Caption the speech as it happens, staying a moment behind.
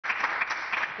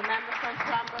The member from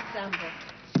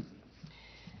Clonbrook-Zemble.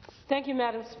 Thank you,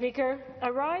 Madam Speaker. I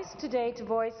rise today to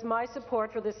voice my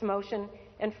support for this motion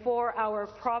and for our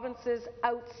province's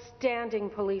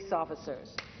outstanding police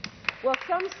officers. While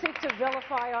some seek to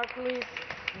vilify our police,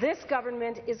 this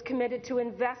government is committed to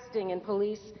investing in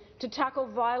police to tackle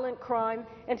violent crime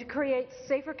and to create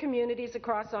safer communities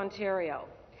across Ontario.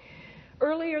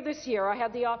 Earlier this year, I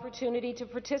had the opportunity to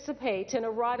participate in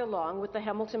a ride-along with the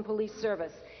Hamilton Police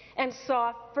Service and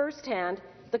saw firsthand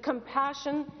the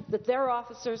compassion that their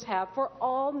officers have for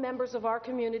all members of our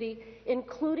community,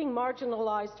 including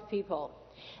marginalized people.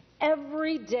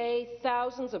 Every day,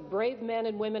 thousands of brave men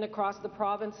and women across the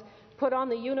province put on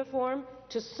the uniform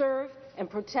to serve and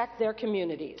protect their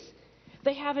communities.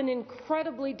 They have an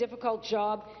incredibly difficult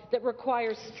job that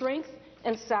requires strength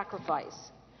and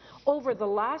sacrifice. Over the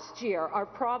last year, our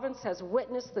province has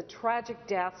witnessed the tragic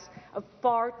deaths of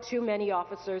far too many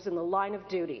officers in the line of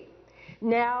duty.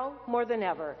 Now, more than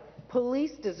ever,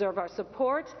 police deserve our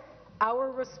support,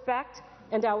 our respect,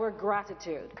 and our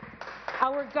gratitude.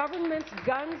 Our government's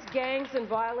Guns, Gangs and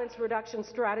Violence Reduction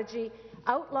Strategy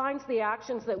outlines the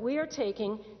actions that we are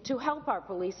taking to help our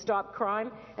police stop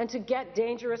crime and to get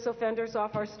dangerous offenders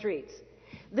off our streets.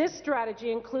 This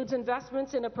strategy includes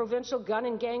investments in a provincial gun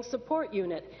and gang support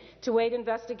unit to aid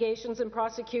investigations and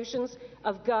prosecutions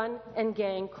of gun and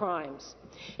gang crimes.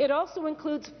 It also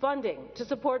includes funding to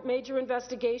support major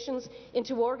investigations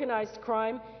into organized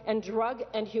crime and drug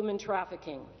and human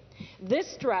trafficking.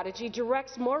 This strategy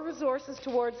directs more resources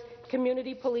towards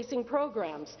community policing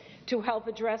programs to help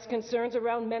address concerns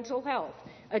around mental health,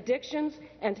 addictions,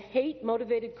 and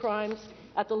hate-motivated crimes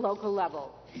at the local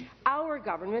level. Our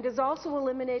government is also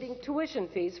eliminating tuition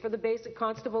fees for the basic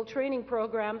constable training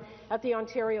program at the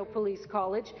Ontario Police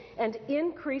College and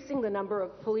increasing the number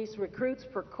of police recruits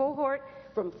per cohort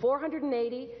from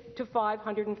 480 to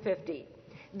 550.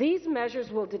 These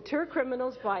measures will deter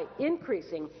criminals by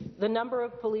increasing the number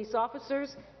of police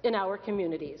officers in our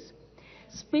communities.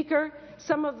 Speaker,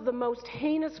 some of the most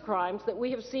heinous crimes that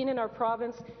we have seen in our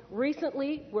province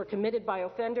recently were committed by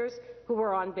offenders who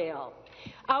were on bail.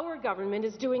 Our government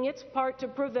is doing its part to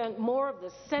prevent more of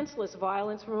this senseless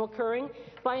violence from occurring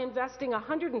by investing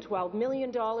 $112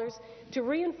 million to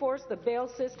reinforce the bail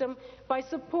system by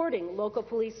supporting local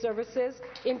police services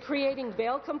in creating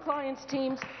bail compliance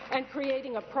teams and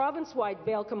creating a province-wide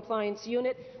bail compliance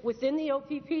unit within the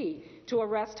OPP to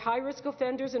arrest high-risk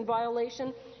offenders in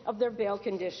violation of their bail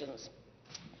conditions.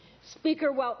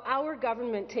 Speaker, while our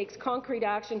government takes concrete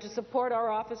action to support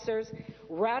our officers,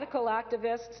 radical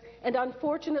activists and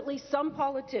unfortunately some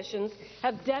politicians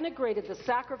have denigrated the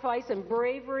sacrifice and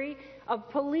bravery of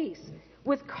police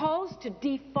with calls to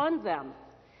defund them.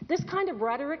 This kind of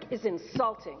rhetoric is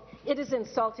insulting. It is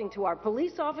insulting to our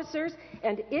police officers,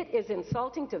 and it is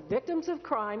insulting to victims of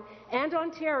crime and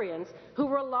Ontarians who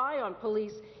rely on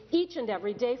police each and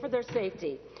every day for their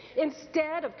safety.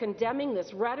 Instead of condemning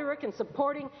this rhetoric and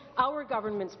supporting our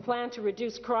government's plan to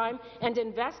reduce crime and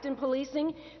invest in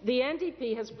policing, the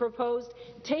NDP has proposed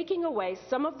taking away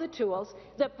some of the tools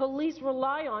that police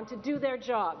rely on to do their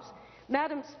jobs.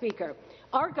 Madam Speaker,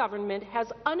 our government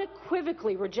has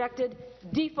unequivocally rejected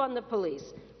defund the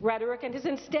police rhetoric and has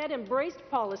instead embraced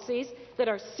policies that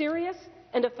are serious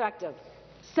and effective.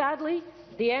 Sadly,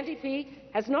 the NDP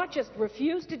has not just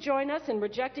refused to join us in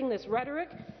rejecting this rhetoric,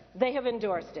 they have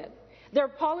endorsed it. Their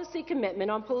policy commitment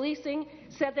on policing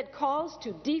said that calls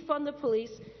to defund the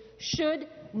police should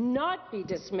not be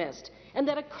dismissed and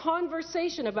that a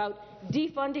conversation about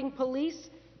defunding police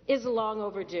is long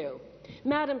overdue.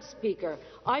 Madam Speaker,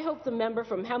 I hope the member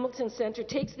from Hamilton Centre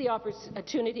takes the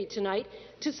opportunity tonight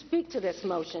to speak to this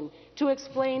motion, to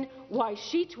explain why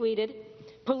she tweeted,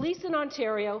 "Police in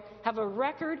Ontario have a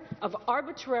record of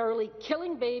arbitrarily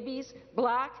killing babies,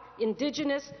 Black,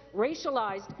 Indigenous,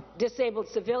 racialized, disabled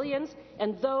civilians,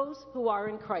 and those who are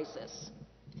in crisis."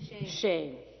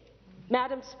 Shame.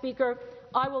 Madam Speaker,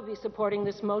 I will be supporting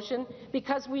this motion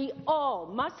because we all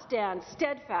must stand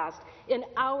steadfast in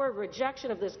our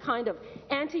rejection of this kind of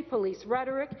anti-police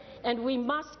rhetoric, and we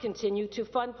must continue to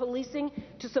fund policing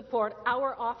to support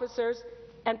our officers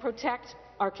and protect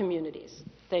our communities.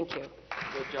 Thank you.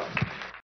 Good job.